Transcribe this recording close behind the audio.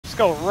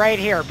go right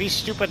here. Be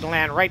stupid and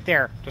land right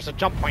there. There's a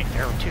jump point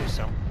there too,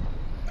 so.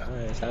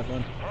 Alright, let's have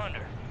fun.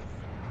 Plunder.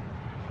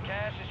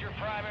 Cash is your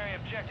primary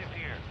objective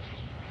here.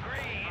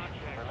 Greed,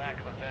 for lack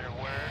of a better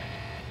word.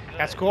 Good.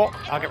 That's cool.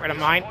 I'll get rid of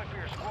mine. Point for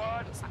your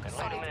squad and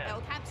load 'em in.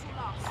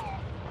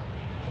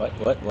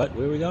 What?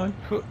 Where are we going?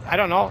 I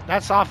don't know.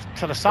 That's off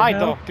to the side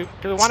though. Do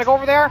we want to go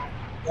over there?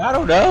 I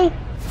don't know.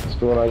 That's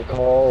what I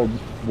called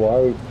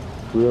white.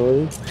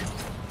 Really?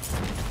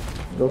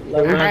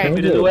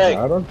 Alright.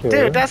 I don't care.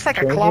 Dude, that's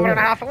like a kilometer and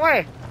a half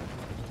away.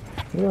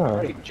 Yeah.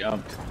 Already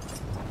jumped.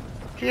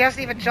 He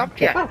hasn't even jumped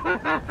yet.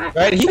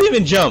 Right? He didn't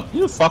even jump.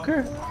 You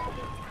fucker.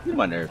 You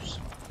my nerves.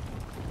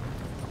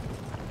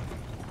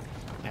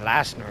 My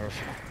last nerve.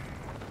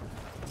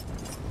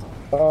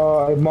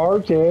 I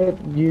marked it.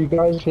 You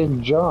guys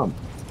didn't jump.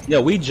 Yeah,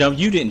 we jumped.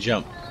 You didn't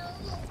jump.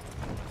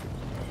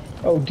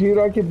 Oh, dude,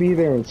 I could be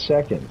there in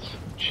seconds.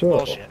 Chill.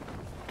 Bullshit.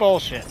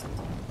 Bullshit.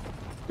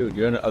 Dude,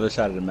 you're on the other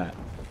side of the map.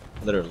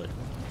 Literally.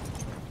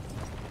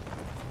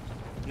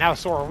 Now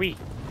so are we.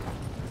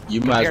 You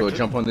might as well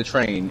jump on the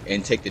train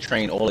and take the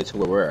train all the way to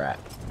where we're at.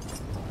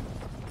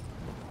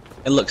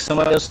 And look,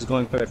 somebody else is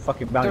going for that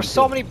fucking bounty. There's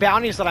so many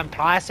bounties that I'm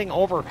passing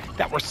over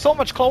that were so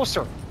much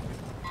closer.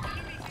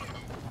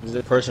 There's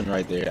a person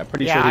right there. I'm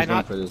pretty sure he's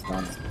going for this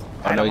bounty.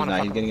 Oh, no, he's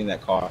not. He's getting in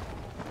that car.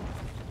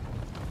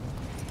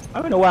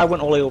 I don't know why I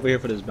went all the way over here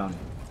for this bounty.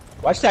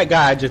 Watch that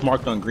guy I just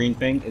marked on green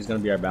thing is going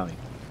to be our bounty.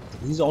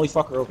 He's the only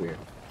fucker over here.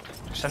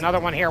 There's another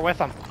one here with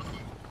him.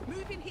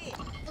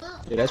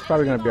 Yeah, that's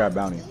probably going to be our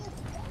bounty.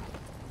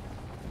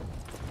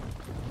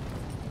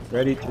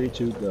 Ready? 3,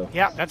 2, go.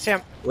 Yeah, that's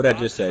him. What I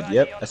just said.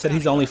 Yep. I said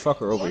he's the only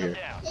fucker over here.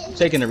 I'm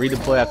taking a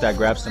redeploy after I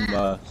grab some,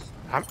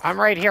 I'm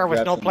right here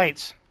with no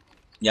plates.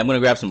 Yeah, I'm going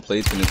to grab some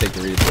plates and then take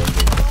the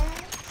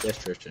redeploy. Yes,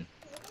 Tristan.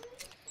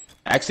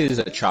 Actually, there's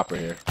a chopper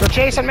here. They're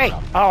chasing me.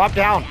 Oh, I'm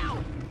down.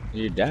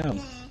 You're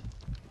down.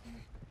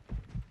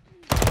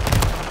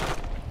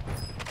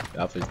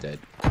 Alpha's dead.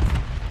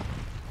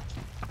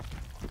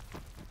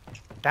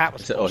 That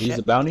was oh, he's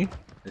the bounty?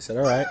 They said,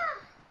 alright.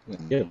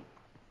 Get him.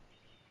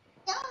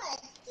 Oh,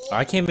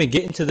 I can't even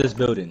get into this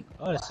building.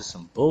 Oh, this is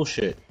some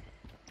bullshit.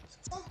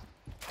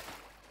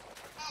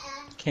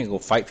 Can't go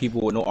fight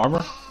people with no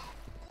armor?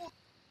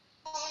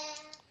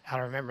 I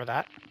don't remember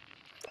that.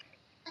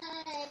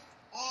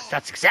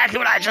 That's exactly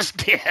what I just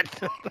did.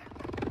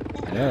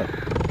 Yeah.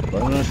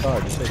 Burn on a star,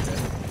 just like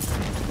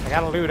that. I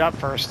gotta loot up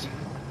first.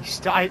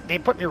 They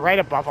put me right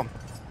above them.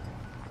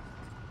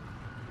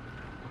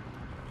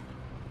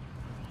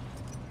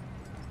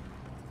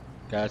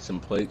 Got some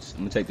plates. I'm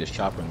gonna take this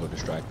chopper and go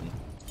distract them.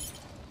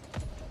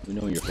 We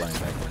know you're flying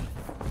back then.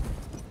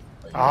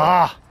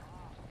 Ah!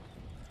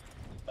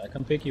 I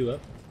come pick you up.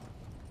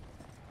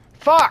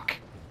 Fuck!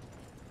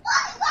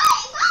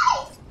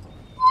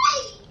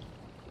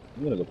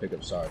 I'm gonna go pick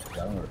up Sarge because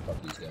I don't know where the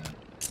fuck he's going.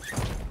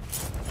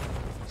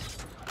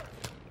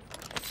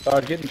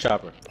 Sarge, get in the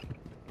chopper.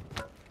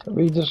 Let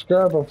me just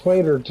grab a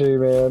plate or two,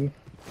 man.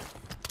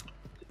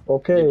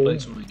 Okay. Get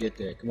plates when we get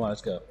there. Come on,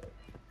 let's go.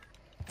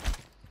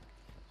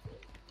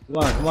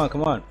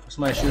 Come on.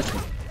 Somebody shoots me.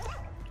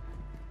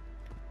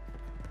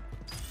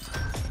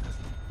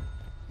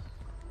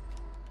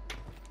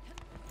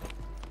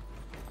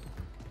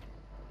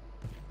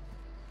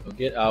 Go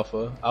get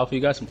Alpha. Alpha, you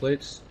got some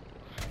plates?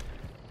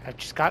 I've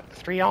just got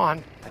 3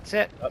 on. That's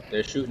it. Oh,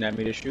 they're shooting at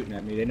me.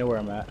 They know where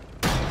I'm at.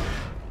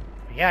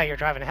 Yeah, you're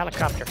driving a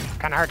helicopter.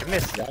 Kind of hard to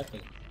miss.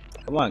 Exactly.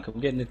 Come on, come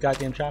get in this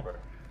goddamn chopper.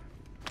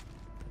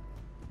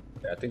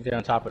 Yeah, I think they're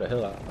on top of the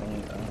hill. I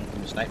don't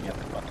think you snipe me up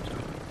the fucking chopper.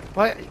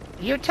 Well,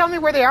 you tell me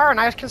where they are, and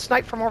I can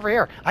snipe from over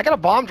here. I got a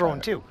bomb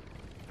drone too.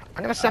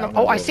 I'm gonna send them.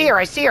 Oh, I see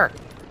her. There's an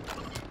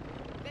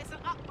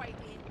upgrade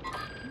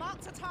in.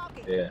 Marked a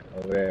target. Yeah,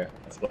 over there.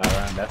 Let's fly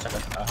around. That's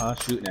her.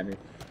 Shooting at me.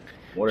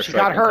 Water She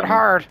got hurt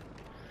hard.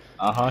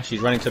 She's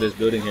running to this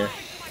building here.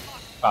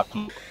 Pop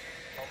smoke.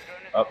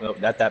 Oh, nope,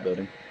 that's that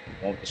building.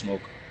 Won't the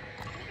smoke.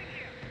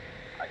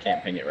 I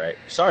can't ping it right.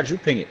 Sarge, you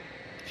ping it.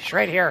 She's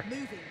right here.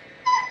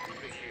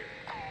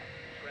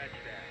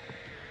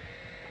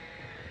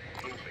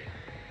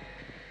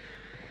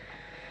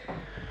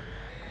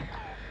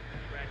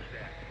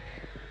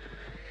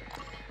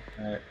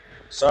 Alright.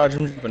 Sarge,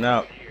 I'm jumping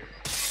out.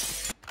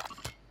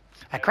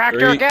 I cracked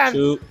her again.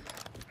 2.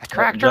 I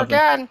cracked her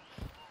again.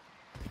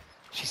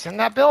 She's in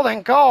that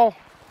building. Go.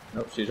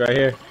 Nope, she's right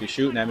here. She's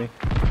shooting at me.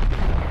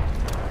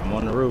 I'm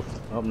on the roof.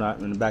 Oh, I'm not.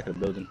 I'm in the back of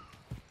the building.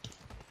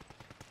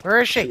 Where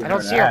is she? I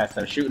don't see her.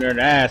 I'm shooting her in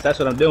the ass. That's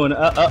what I'm doing.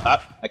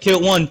 I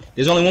killed one.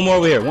 There's only one more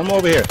over here.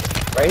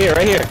 Right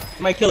here.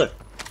 Somebody kill her.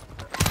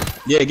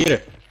 Yeah, get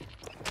her.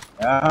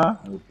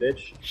 Oh,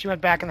 bitch. She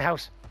went back in the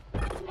house.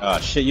 Oh,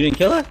 shit. You didn't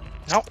kill her?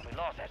 Nope.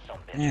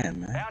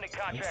 Damn, man.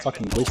 I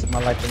fucking wasted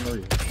my life in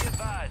Maria.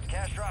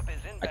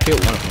 I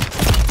killed one of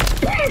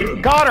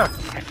them. Got her.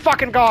 I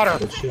fucking got her.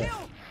 Good shit.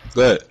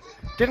 Good.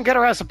 Didn't get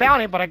her as a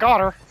bounty, but I got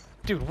her.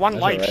 Dude, one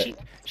That's life. Right.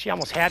 She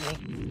almost had me.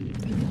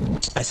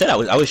 I said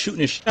I was shooting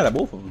the shit at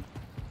both of them.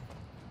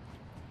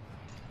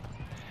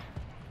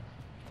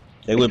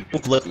 They were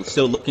both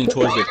still looking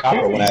towards the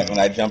chopper when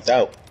I jumped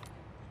out.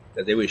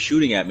 that they were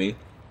shooting at me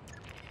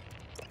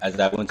as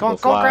I went to Go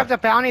fly. grab the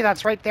bounty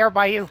that's right there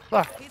by you.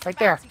 Look, right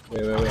there.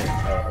 Wait.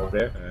 Over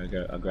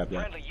there? I'll grab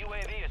that. Friendly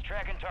UAV is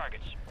tracking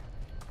targets.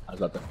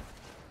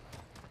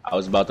 I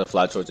was about to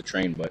fly towards the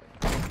train, but...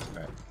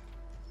 Alright.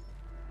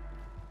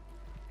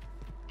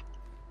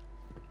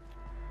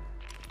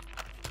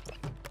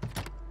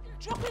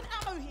 Dropping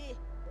ammo here.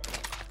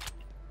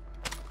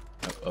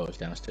 Oh, it's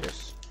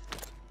downstairs.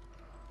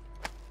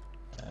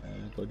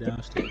 Go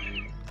downstairs.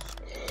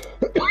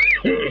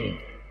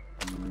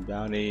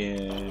 Bounty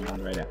in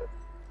right now.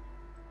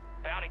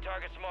 Bounty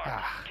targets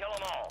marked. Kill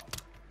them all.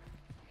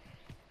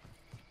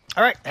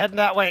 All right, heading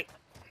that way.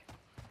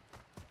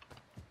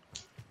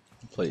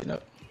 Plating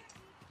up.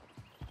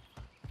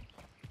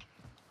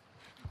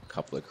 A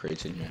couple of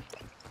crates in here.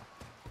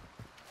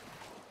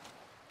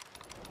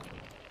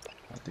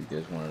 I think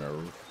there's one on the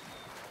roof.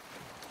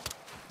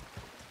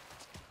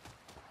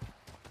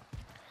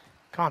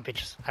 Come on,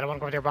 bitches. I don't want to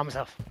go over there by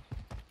myself.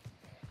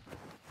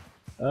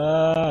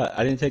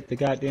 I didn't take the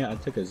goddamn. I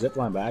took a zip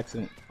line by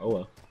accident. Oh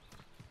well.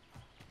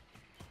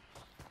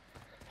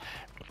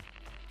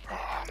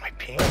 Oh, my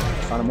ping.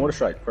 Found a mortar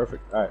strike.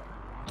 Perfect. All right.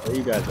 Where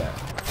you guys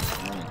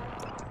at? All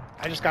right.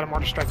 I just got a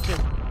mortar strike too.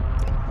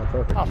 Oh,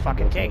 perfect. I'll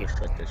fucking take it.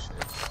 Strike this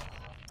shit.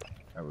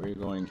 All right, we're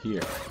going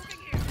here.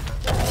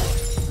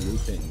 Blue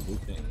thing.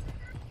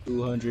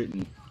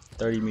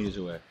 230 meters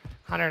away.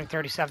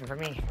 137 for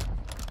me.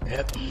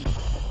 Yep.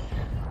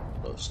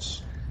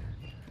 Close.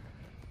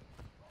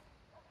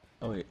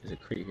 Oh wait, there's a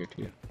crate here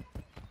too.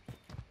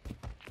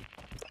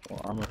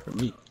 More armor for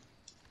me.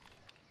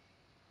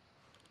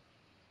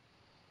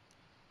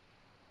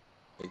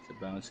 Take the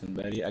bouncing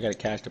Betty. I got a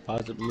cash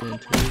deposit balloon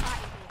too.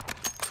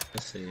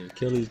 Let's see.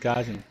 Kill these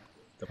guys and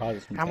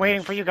deposit some I'm cash.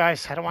 waiting for you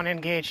guys. I don't want to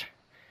engage.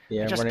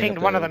 Yeah, I I'm just running pinged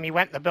up one the- of them. He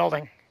went in the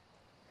building.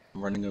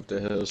 I'm running up the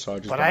hill,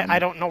 Sergeant. But I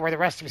don't know where the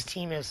rest of his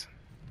team is.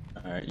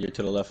 Alright, you're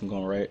to the left, I'm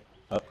going right.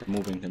 Up, they're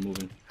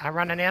moving. I'm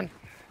running in.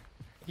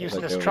 Using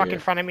like this they're truck over in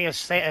front of me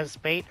as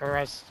bait or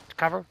as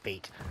cover.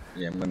 Bait.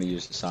 Yeah, I'm gonna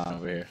use the sign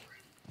over here.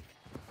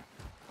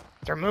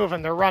 They're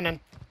moving. They're running.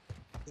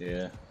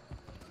 Yeah.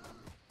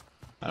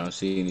 I don't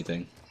see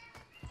anything.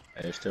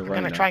 They're still I'm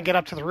running. gonna try and get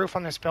up to the roof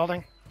on this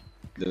building.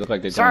 They look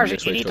like they're going Sergeant,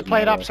 this you way need to towards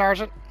play it my up, way.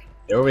 Sergeant.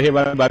 They're over here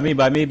by me.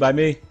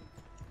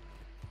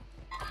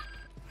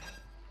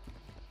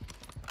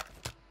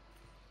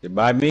 They're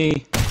by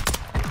me.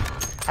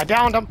 I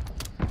downed him.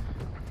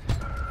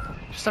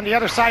 Just on the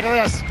other side of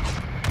this.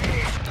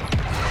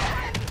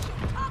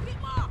 Target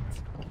marked.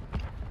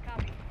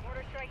 Copy.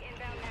 Mortar strike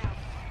inbound now.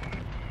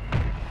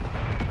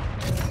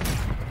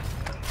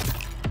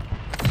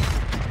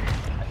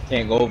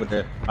 Can't go over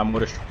there. I'm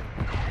with a...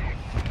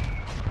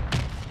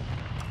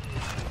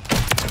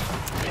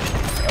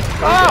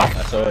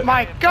 I saw Oh! it.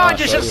 My God, I you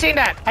saw should have it. seen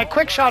that. I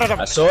quick shotted him.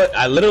 I saw it.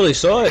 I literally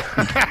saw it.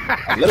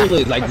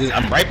 Literally, like this,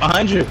 I'm right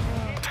behind you.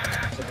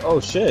 It's like, oh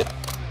shit.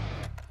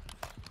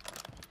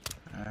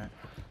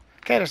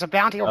 Okay, there's a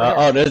bounty over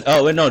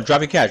here. Wait, no,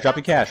 drop your cash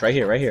right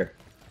here.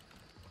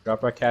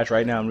 Drop our cash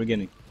right now in the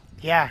beginning.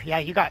 Yeah,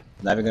 you got.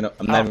 I'm not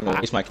even gonna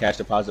waste my cash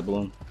deposit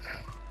balloon.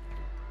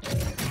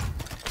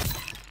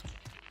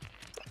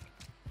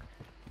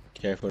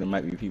 Careful, there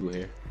might be people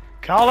here.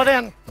 Call it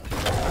in.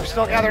 I'm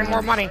still gathering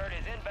more money. Bird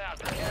is inbound.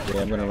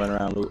 Yeah, I'm gonna run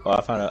around loot. Oh,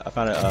 I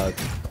found an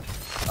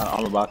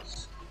armor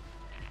box.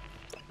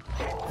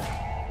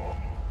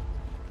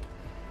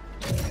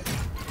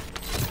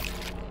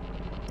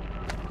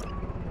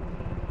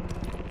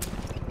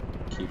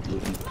 Keep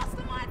looting.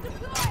 Cluster mine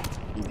deployed.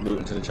 Keep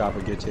looting till the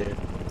chopper gets here.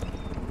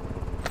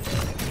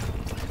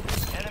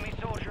 Enemy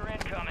soldier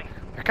incoming.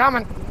 They're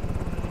coming.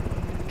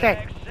 Okay,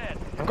 Next set.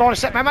 I'm going to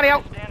set my money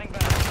out. Standing by.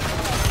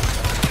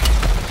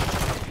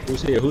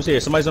 Who's here?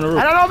 Somebody's on the roof.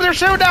 I don't know if they're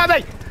shooting at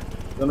me.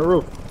 On the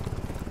roof.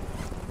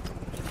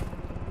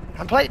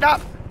 I'm plating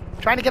up.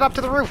 Trying to get up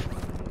to the roof.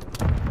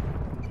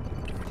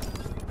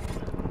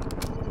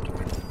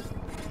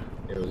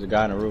 There was a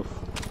guy on the roof.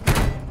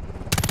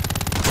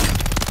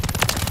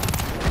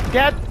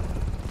 Dead.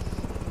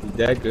 He's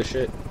dead. Good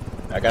shit.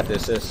 I got the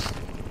assist.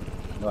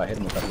 No, I hit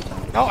him a couple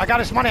times. Oh, I got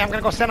his money. I'm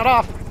gonna go send it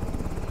off.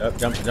 Up,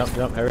 jump.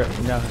 Hurry up.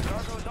 Come down.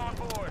 Cargo's on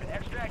board.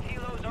 Extract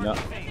helos are No.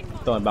 complete.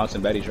 Throwing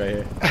bouncing betties right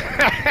here.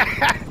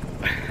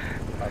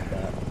 Like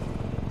that.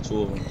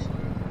 Two of them.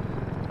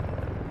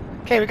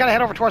 Okay, we gotta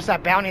head over towards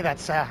that bounty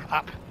that's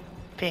up.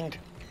 Pinged.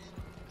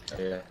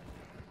 Yeah.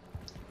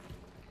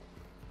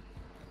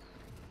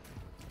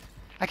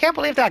 I can't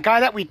believe that guy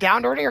that we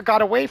downed earlier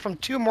got away from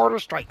 2 mortar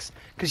strikes.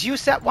 Because you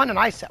set one and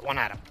I set one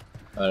at him.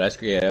 Oh, that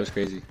was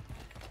crazy.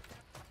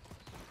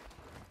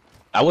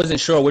 I wasn't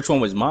sure which one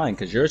was mine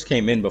because yours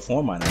came in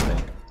before mine, I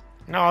think.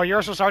 No,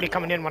 yours was already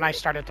coming in when I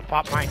started to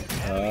pop mine.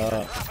 Dropping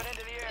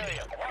into the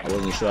area. I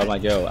wasn't sure. I'm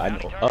like, yo,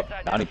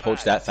 bounty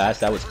poached that fast.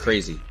 That was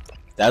crazy.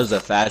 That was the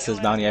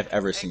fastest bounty I've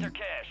ever Take their seen.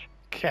 cash.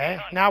 Okay,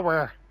 now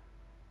we're...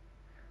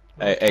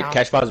 Hey,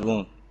 catch deposit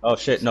balloon. Oh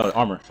shit, no,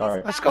 armor.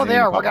 Sorry. Let's go I didn't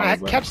there. even We're pop gonna armor,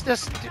 bro. catch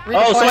this...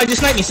 Oh, somebody just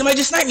sniped me. Somebody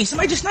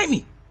just sniped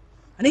me.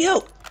 I need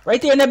help.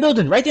 Right there in that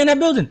building.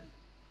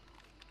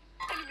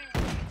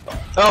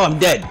 Oh, I'm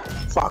dead.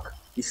 Fuck.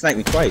 He sniped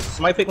me twice.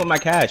 Somebody pick up my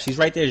cash. He's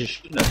right there just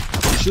shooting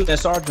us. He's shooting at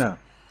Sarge now.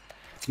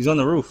 He's on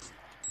the roof.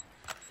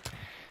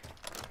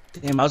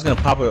 Damn, I was gonna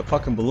pop a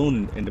fucking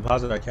balloon and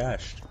deposit our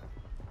cash.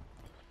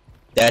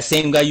 That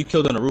same guy you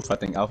killed on the roof, I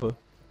think, Alpha.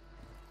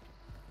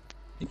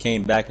 He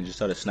came back and just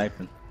started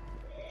sniping.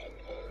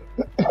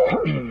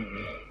 I'm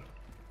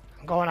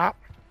going up.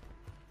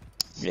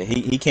 Yeah,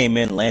 he came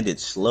in, landed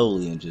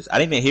slowly, and just I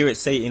didn't even hear it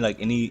say like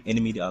any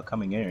enemy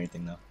coming in or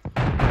anything though.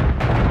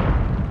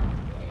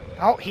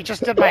 Oh, he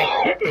just did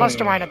my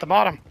cluster mine at the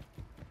bottom.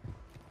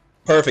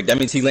 Perfect. That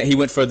means he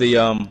went for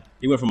the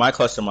he went for my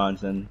cluster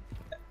mines and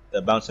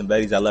the bouncing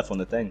betties I left on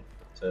the thing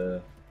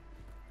to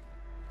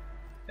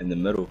in the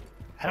middle.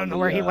 I don't know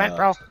where he went,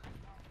 bro.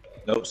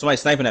 Nope,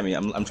 somebody's sniping at me.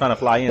 I'm trying to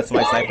fly in.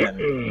 Somebody's sniping at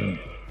me.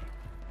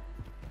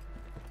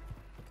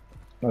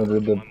 Under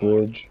the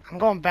bridge. I'm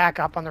going back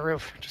up on the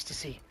roof just to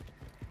see.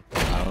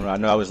 I don't know. I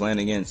know I was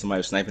landing in. Somebody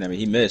was sniping at me.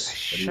 He missed. But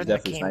he was Shouldn't have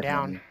definitely came sniping at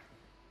down. me.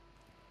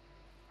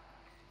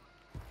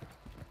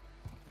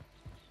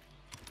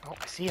 Oh,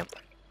 I see him.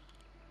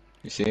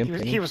 You see him?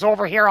 He was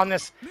over here on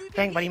this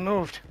thing, but he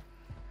moved.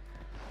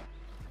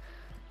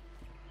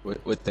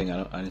 What thing?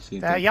 I didn't see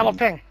The anything. yellow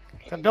ping.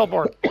 The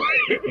billboard.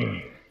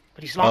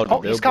 But he's long. the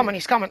Oh, he's coming.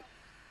 He's coming.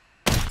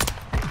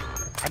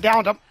 I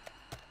downed him.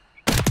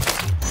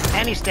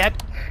 And he's dead.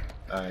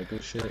 Alright,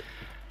 good shit.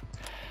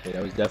 Yeah,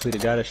 that was definitely the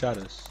guy that shot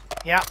us.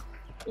 Yeah.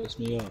 Pissed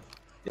me off.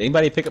 Did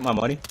anybody pick up my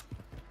money?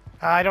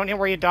 I don't know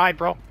where you died,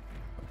 bro.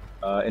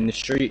 In the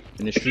street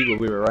where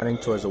we were running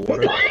towards the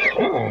water.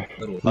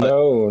 Little hut.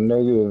 No,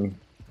 negative.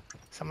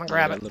 Someone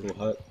grab That it. little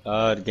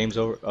hut. The game's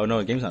over. Oh no,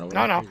 the game's not over.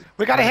 No.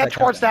 We gotta head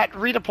towards that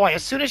redeploy.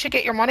 As soon as you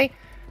get your money,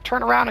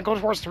 turn around and go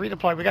towards the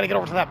redeploy. We gotta get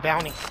over to that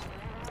bounty.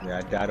 Yeah,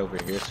 I died over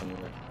here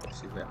somewhere.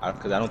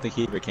 Because I don't think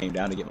he ever came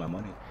down to get my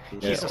money.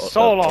 He's a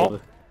solo,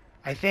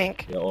 I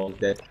think. Yeah, all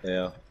dead.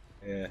 Yeah.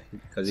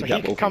 Because So he got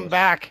he can both come of us.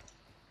 back.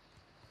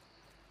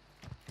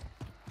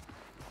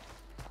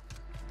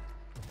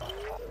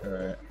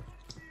 Alright.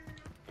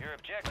 Your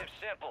objective's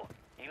simple.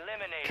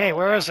 Eliminate Okay, all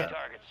where is bounty it?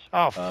 targets.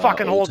 Oh,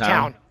 fucking Old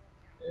Town.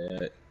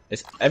 Yeah.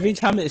 It's every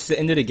time it's the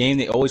end of the game,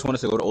 they always want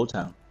us to go to Old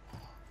Town.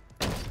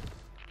 Oh,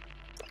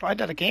 I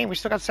did a game. We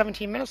still got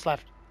 17 minutes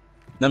left.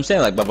 No, I'm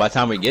saying like, but by the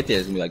time we get there,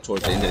 it's gonna be like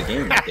towards the end of the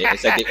game.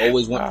 It's like they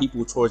always want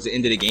people towards the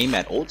end of the game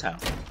at Old Town.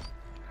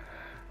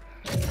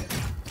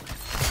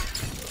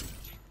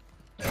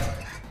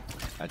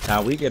 By the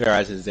time we get our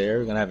asses there,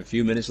 we're gonna have a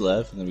few minutes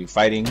left. We're gonna be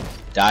fighting,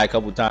 die a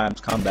couple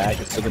times, come back.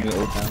 It's still gonna be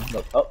Old Town.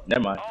 Look, oh,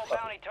 never mind. All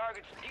bounty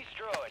targets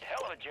destroyed.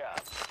 Hell of a job.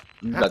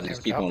 I'm about to there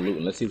just we keep go. on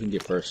looting. Let's see if we can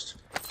get first.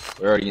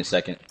 We're already in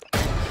second.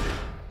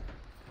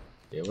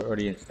 Yeah, we're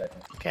already in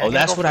second. Okay, Oh, I'm gonna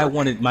that's go what I for-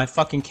 wanted. My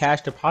fucking cash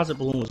deposit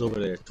balloon was over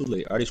there. Too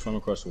late. I already swam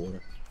across the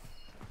water.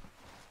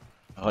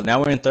 Oh, now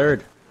we're in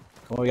third.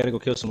 Come on, we gotta go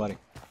kill somebody.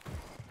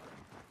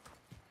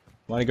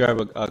 Want to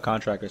grab a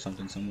contract or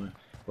something somewhere.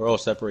 We're all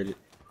separated.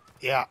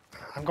 Yeah,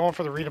 I'm going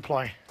for the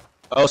redeploy.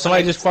 Oh,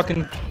 somebody just tried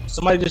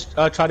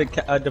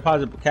to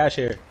deposit cash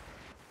here.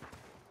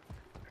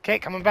 Okay,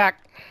 coming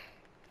back.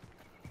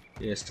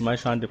 Yeah,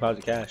 somebody's trying to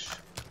deposit cash.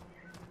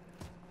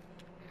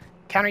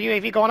 Counter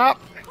UAV going up.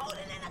 Holding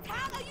in a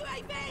counter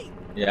UAV!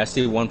 Yeah, I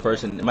see one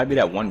person. It might be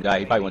that one guy.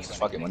 He probably wants his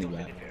fucking money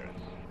back.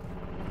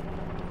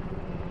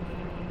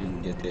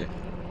 Didn't get there.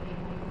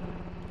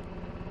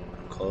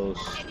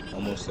 Close.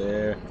 Almost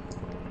there.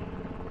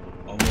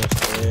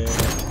 Almost there.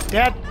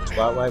 Dead.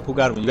 Spot wipe. Who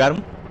got him? You got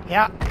him?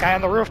 Yeah, guy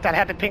on the roof that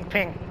had the ping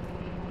ping.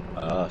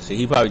 See,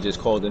 he probably just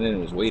called it in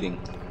and was waiting.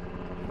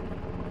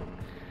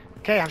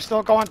 Okay, I'm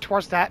still going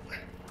towards that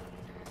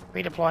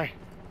redeploy.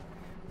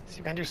 See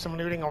if I can do some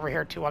looting over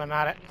here too while I'm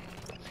at it.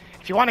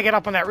 If you want to get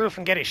up on that roof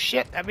and get his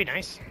shit, that'd be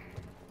nice.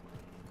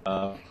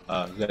 You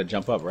gotta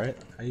jump up, right?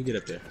 How you get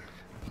up there?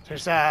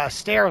 There's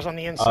stairs on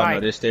the Oh, inside. no,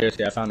 there's stairs.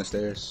 Yeah, I found the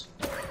stairs.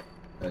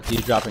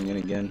 He's dropping in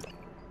again.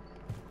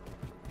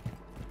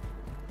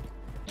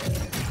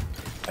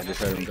 I just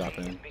heard him drop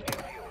in.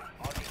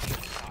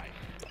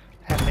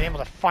 Haven't been able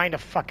to find a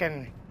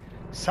fucking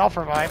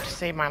self-revive to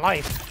save my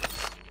life.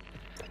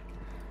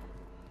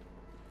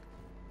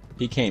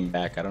 He came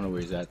back. I don't know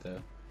where he's at,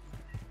 though.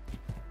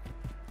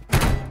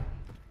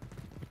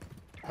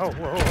 Oh,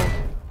 whoa.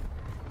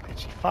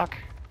 Bitchy fuck.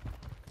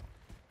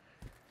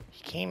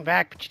 He came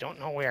back, but you don't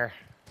know where.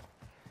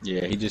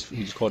 Yeah, he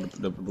just called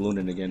the balloon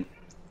in again.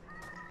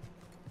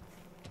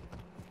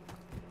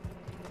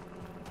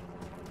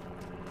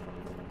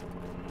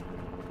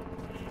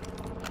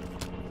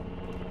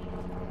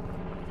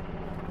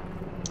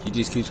 He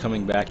just keeps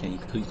coming back and he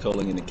keeps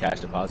calling in the cash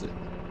deposit.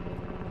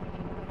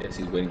 Guess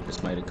he's waiting for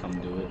somebody to come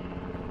do it.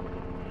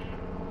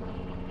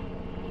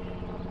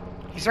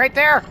 He's right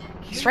there.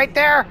 He's right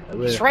there.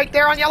 Where? He's right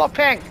there on yellow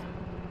ping.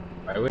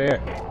 Right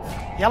where?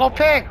 Yellow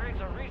ping. Crates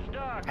are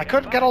restocked. I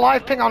couldn't get a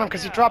live ping on him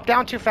because he dropped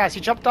down too fast. He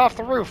jumped off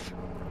the roof.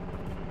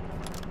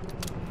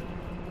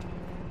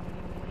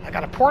 I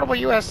got a portable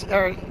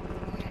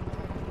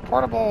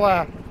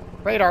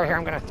radar here.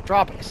 I'm gonna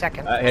drop in a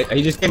second.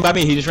 He just came by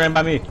me. He just ran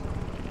by me.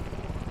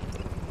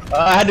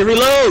 I had to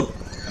reload.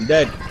 I'm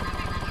dead.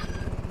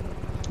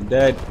 I'm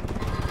dead.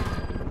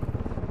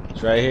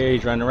 He's right here.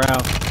 He's running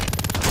around.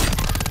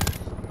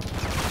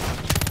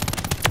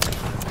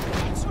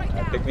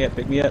 Pick me up.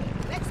 Pick me up.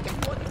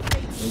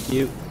 Thank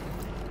you.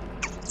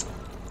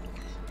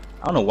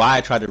 I don't know why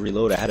I tried to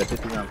reload. I had a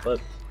 50-round clip.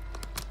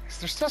 Is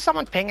there still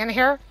someone pinging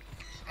here?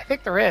 I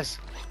think there is.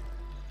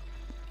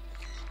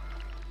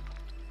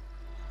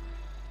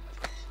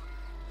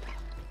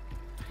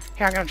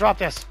 Here, I'm gonna drop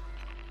this.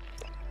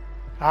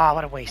 Ah,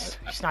 what a waste.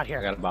 He's not I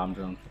here. got a bomb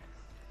drone.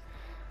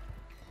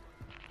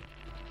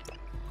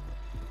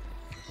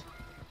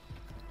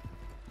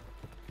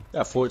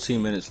 Got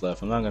 14 minutes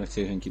left. I'm not gonna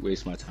sit here and keep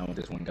wasting my time with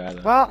this one guy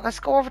though. Well, let's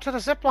go over to the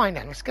zip line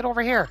then. Let's get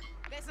over here.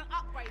 There's an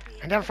upgrade here.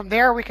 And then from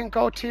there we can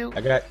go to...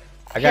 I got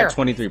Here.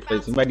 23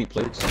 plates. You might need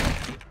plates.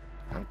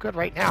 I'm good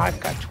right now. I've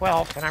got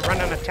 12, and I'm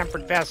running a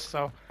tempered vest,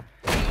 so...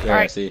 Yeah,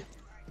 Alright. I see.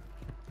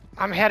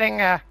 I'm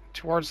heading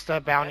towards the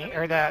bounty,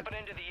 or the... Dropping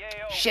into the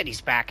AO. Shit, he's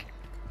back.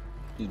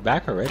 He's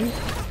back already?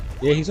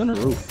 Yeah, he's on the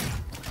roof.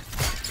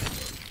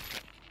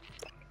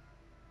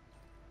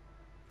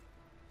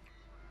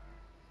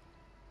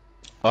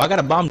 Oh, I got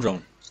a bomb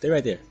drone. Stay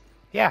right there.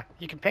 Yeah,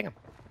 you can ping him.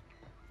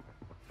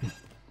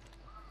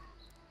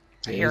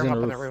 I Yeah, hear he's him on up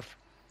the on the roof.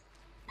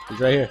 roof. He's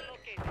right here.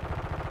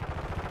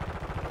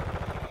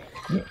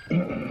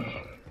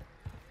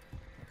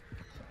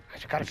 I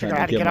just gotta I'm figure trying out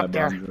how to get get my up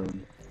there. bomb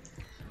drone.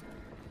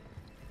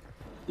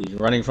 He's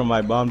running from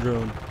my bomb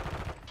drone.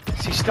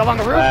 Is he still on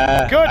the roof?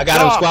 Good I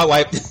got him job. squat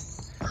wiped.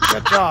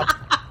 Good job.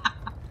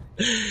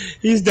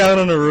 He's down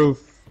on the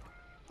roof.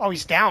 Oh,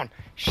 he's down.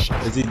 Shit.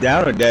 Is he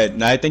down or dead?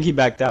 No, I think he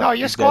backed out. No,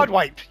 you He's squad dead.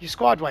 wiped. You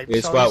squad wiped.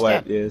 Yeah, so squat he's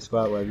wiped. dead. Yeah,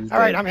 squat wiped. He's All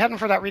right, dead. I'm heading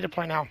for that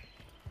redeploy now.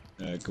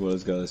 Alright, cool.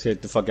 Let's go. Let's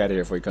get the fuck out of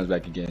here before he comes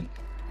back again.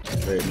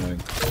 Very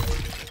annoying.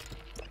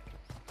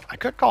 I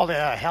could call the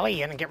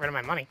heli in and get rid of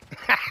my money.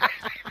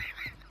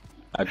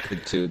 I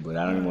could too, but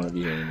I don't even want to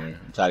be here anymore.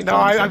 I'm tired of No,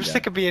 killing the same I'm guy.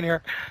 sick of being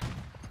here.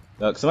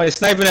 Look, somebody's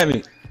sniping at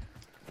me.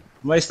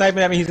 Somebody's sniping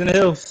at me. He's in the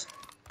hills.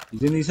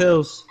 He's in these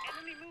hills.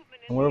 Enemy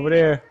movement in Somewhere over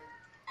there.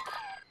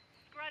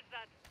 Scratch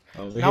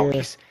that. Over No, here.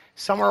 he's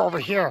somewhere over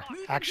here,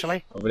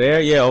 actually. Over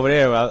there? Yeah, over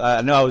there.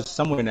 I know I was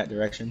somewhere in that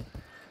direction.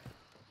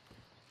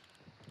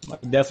 He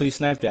definitely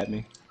sniped at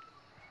me.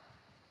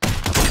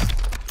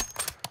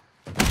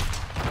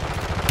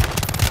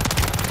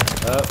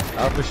 Up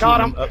for Got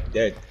shooting. him. Up,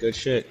 dead. Good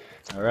shit.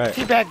 All right.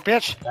 Teabag,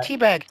 bitch.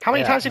 Teabag. How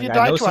many Yeah, times have you I know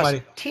died to somebody-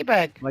 us?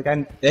 Teabag. Like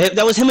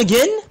that was him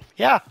again?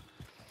 Yeah.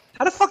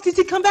 How the fuck did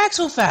he come back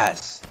so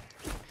fast?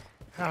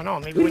 I don't know.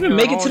 Maybe We when didn't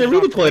you even make it to the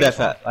always redeploy that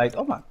fast. fast. Like,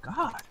 oh my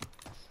god.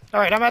 All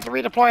right, I'm at the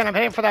redeploy and I'm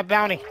heading for that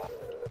bounty.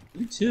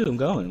 Me too. I'm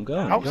going. I'm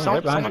going. Oh, I'm going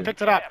right behind someone you.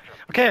 picked it up.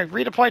 Okay,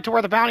 redeploy to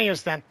where the bounty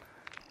is then.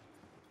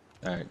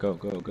 All right, go,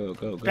 go, go,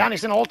 go, go.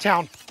 Bounty's in Old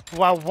Town.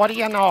 Well, what do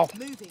you know?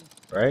 Moving.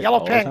 Right? Yellow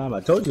All ping. the time. I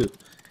told you.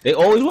 They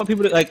always want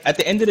people to, like, at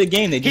the end of the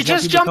game, they He just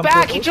just want people jumped to come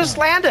back. to He Old just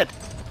Town. landed.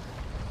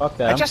 Fuck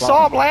that. I I'm just blind.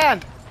 saw him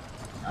land.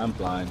 I'm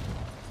blind.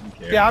 I don't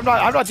care. Yeah, I'm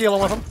not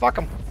dealing with him. Fuck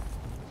him.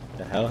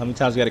 The hell? How many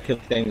times we gotta kill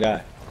the same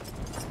guy?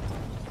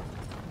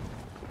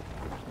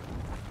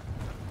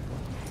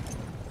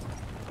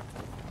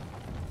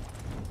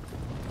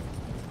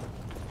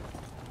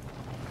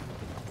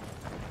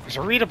 There's a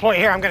redeploy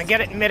here. I'm gonna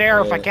get it in midair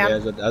if I can.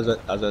 Yeah, I was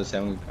gonna say,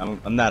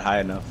 I'm not high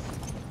enough.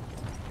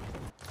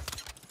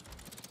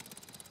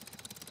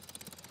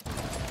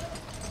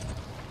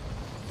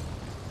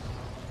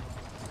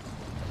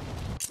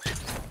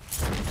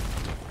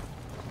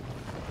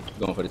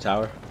 Going for the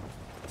tower?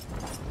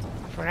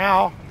 For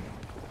now,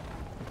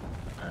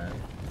 Alright.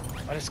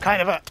 but it's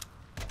kind of a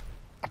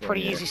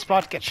pretty Yeah. easy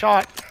spot to get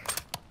shot.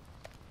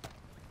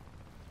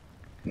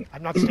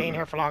 I'm not staying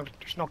here for long.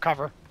 There's no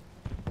cover.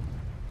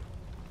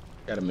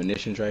 Got a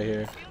munitions right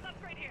here. Shield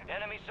upgrade here.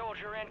 Enemy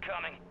soldier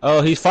incoming.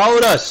 Oh, he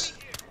followed us!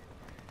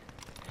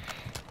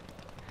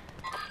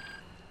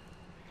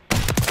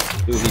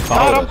 Dude, he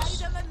followed him.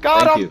 us.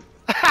 Got Thank him. you.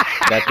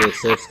 Got the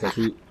assist, cause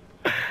we...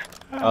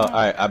 Oh,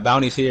 alright, our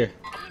bounty's here.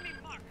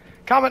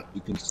 Coming.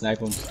 You can snipe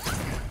him.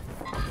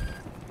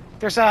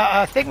 There's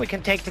a thing we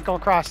can take to go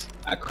across.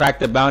 I cracked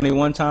the bounty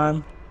one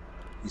time.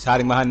 He's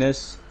hiding behind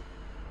this.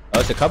 Oh,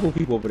 it's a couple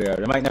people over there.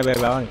 There might not be a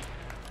bounty.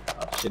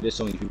 Oh shit, there's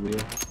so many people here.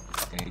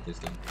 I hate this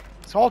game.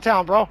 It's Old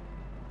Town, bro.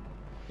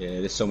 Yeah,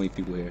 there's so many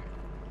people here.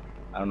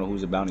 I don't know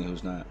who's a bounty,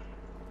 who's not.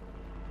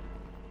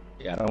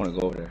 Yeah, I don't want to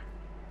go over there.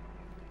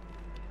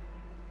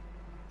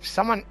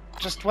 Someone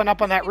just went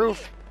up on that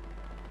roof.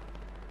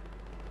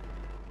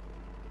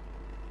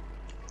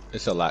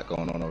 There's a lot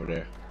going on over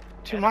there.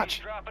 Too Enemies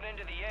much. dropping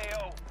into the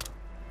AO.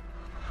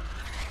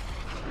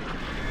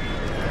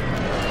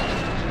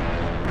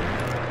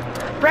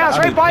 Browns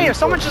How right many by you. people?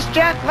 Someone just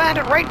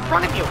landed right in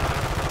front of you.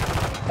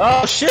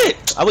 Oh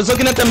shit! I was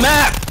looking at the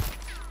map!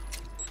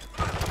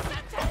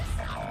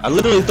 I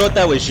literally thought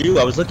that was you.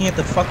 I was looking at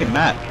the fucking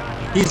map.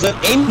 He's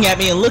aiming at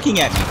me and looking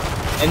at me.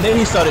 And then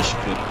he started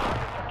shooting.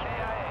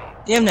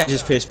 Damn, that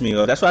just pissed me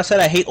off. That's why I said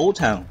I hate Old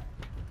Town.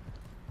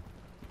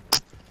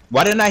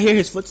 Why didn't I hear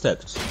his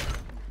footsteps?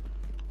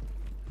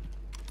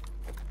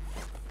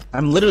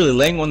 I'm literally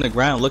laying on the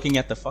ground looking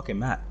at the fucking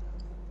map.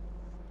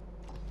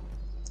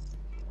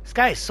 This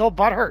guy is so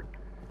butthurt.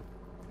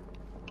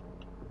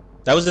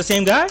 That was the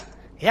same guy?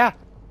 Yeah.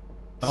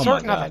 Oh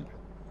Certain my of god. it.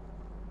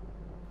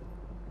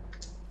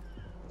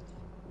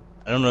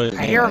 I don't know his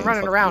I name. hear him ain't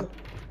running fucking around.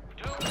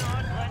 Do not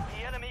let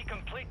the enemy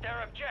complete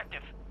their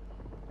objective.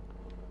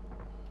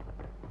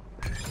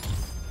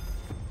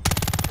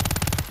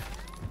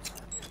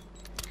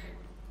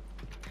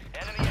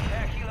 Enemy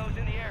attack helos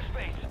in the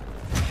airspace.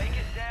 Take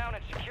it down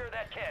and secure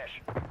that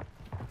cache.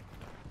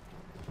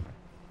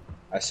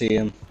 I see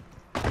him.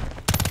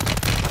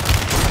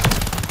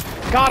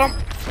 Got him.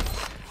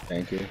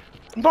 Thank you.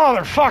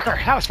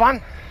 Motherfucker. That was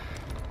fun.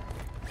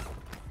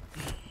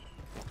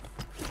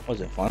 Was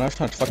it fun? I was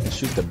trying to fucking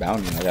shoot the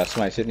bounty. I got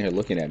somebody sitting here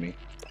looking at me.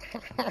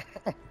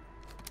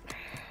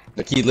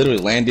 Like he literally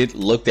landed,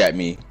 looked at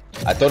me.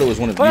 I thought it was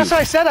one of Well, you. that's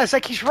what I said. I was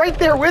like, he's right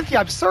there with you.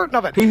 I'm certain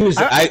of it. He was.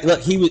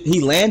 He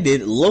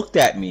landed, looked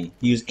at me.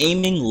 He was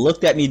aiming,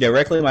 looked at me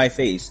directly in my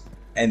face,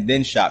 and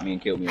then shot me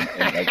and killed me.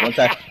 And like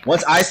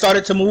once I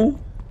started to move,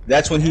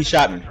 that's when he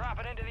shot me.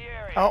 Dropping into the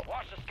area. Oh.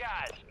 Watch the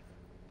skies.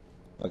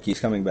 Look, he's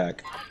coming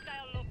back.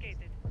 Hostile located.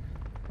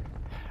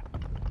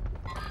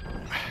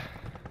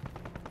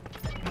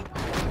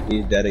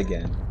 He's dead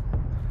again.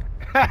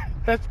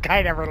 This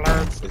guy never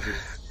learns. This is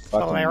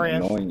fucking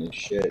Hilarious. annoying as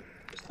shit.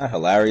 It's not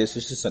hilarious.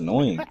 It's just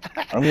annoying.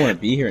 I don't want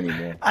to be here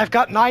anymore. I've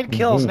got 9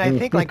 kills, and I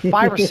think like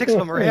 5 or 6 of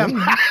them are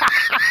him.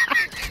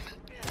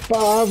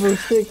 5 or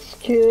 6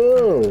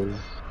 kills.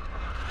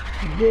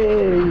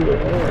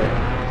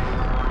 Yeah.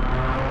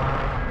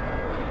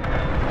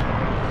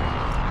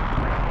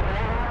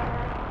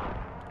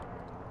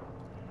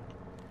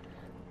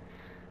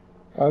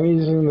 I'm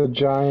using the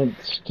giant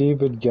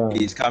stupid gun.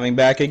 He's coming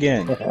back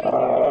again.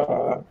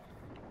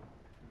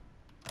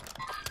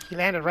 He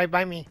landed right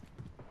by me.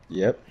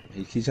 Yep.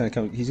 He's gonna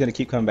come. He's gonna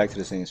keep coming back to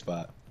the same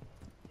spot.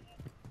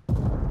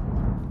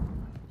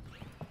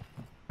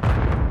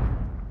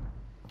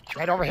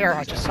 Right over here.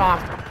 I just saw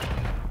him.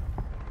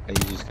 And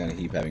he's just gonna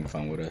keep having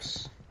fun with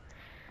us.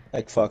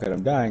 Like fuck it,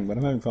 I'm dying, but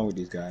I'm having fun with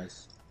these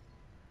guys.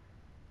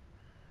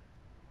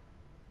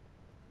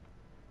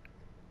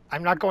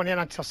 I'm not going in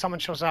until someone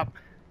shows up.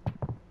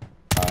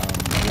 I'm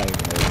not even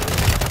over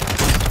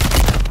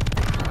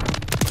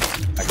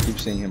it. I keep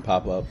seeing him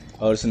pop up.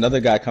 Oh, there's another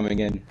guy coming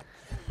in,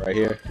 right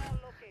here.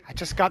 I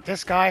just got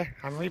this guy.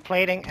 I'm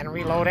replating and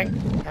reloading.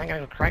 I'm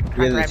gonna grab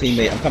He has a grab his teammate.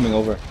 shit. I'm coming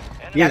over. He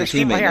Yeah, has a there's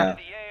people teammate here. now.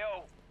 The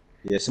AO.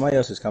 Yeah, somebody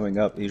else is coming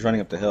up. He's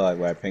running up the hill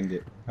where I pinged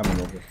it.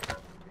 Coming over.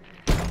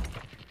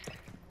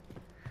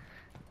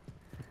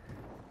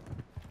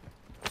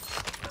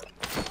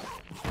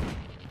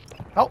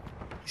 Oh,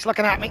 he's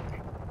looking at me.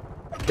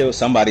 Killed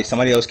somebody.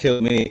 Somebody else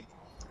killed me.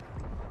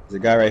 There's a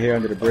guy right here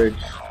under the bridge.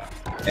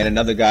 And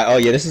another guy. Oh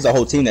yeah, this is a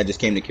whole team that just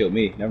came to kill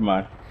me. Never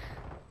mind.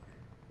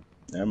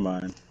 Never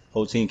mind.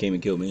 Whole team came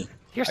and killed me.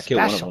 You're I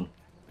killed special. one of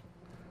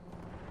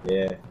them.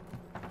 Yeah.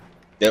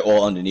 They're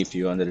all underneath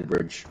you, under the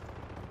bridge.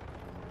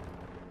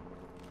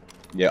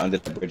 Yeah, under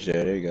the bridge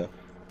there. There you go.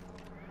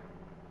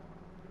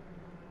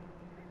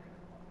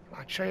 Come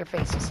on, show your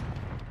faces.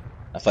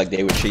 I feel like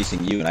they were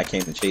chasing you, and I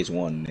came to chase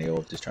one, and they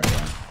all just turned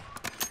around.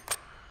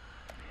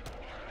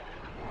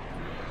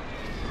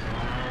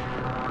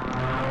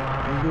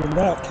 You did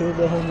not kill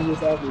the homie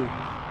without me.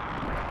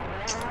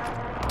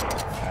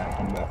 Alright,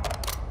 come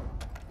back.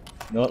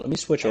 You know what? Let me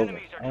switch over.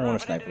 Enemies are I don't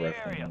want a dropping sniper into the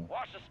rifle area. anymore.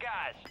 Watch the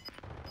skies.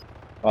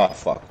 Oh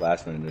fuck!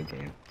 Last minute of the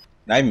game.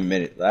 Not even a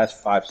minute.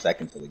 Last 5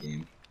 seconds of the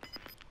game.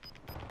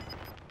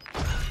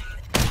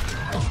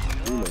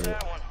 Lost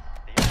that one.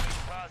 The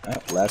enemy's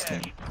positive. Last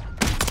game.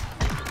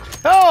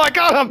 Oh, I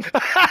got him!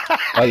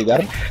 Oh, you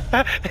got him?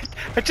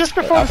 Just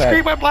before the Okay.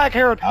 screen went black, I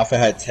heard, Alpha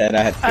had 10.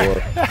 I had 4.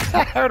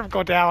 I heard him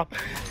go down.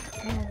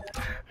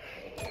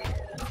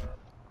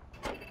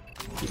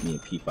 Give me a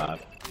P5.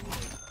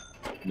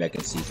 Maybe I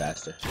can see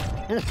faster.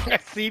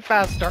 See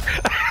faster.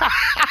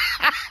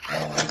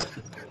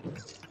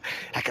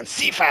 I can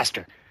see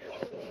faster.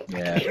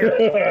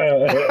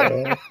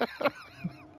 Yeah.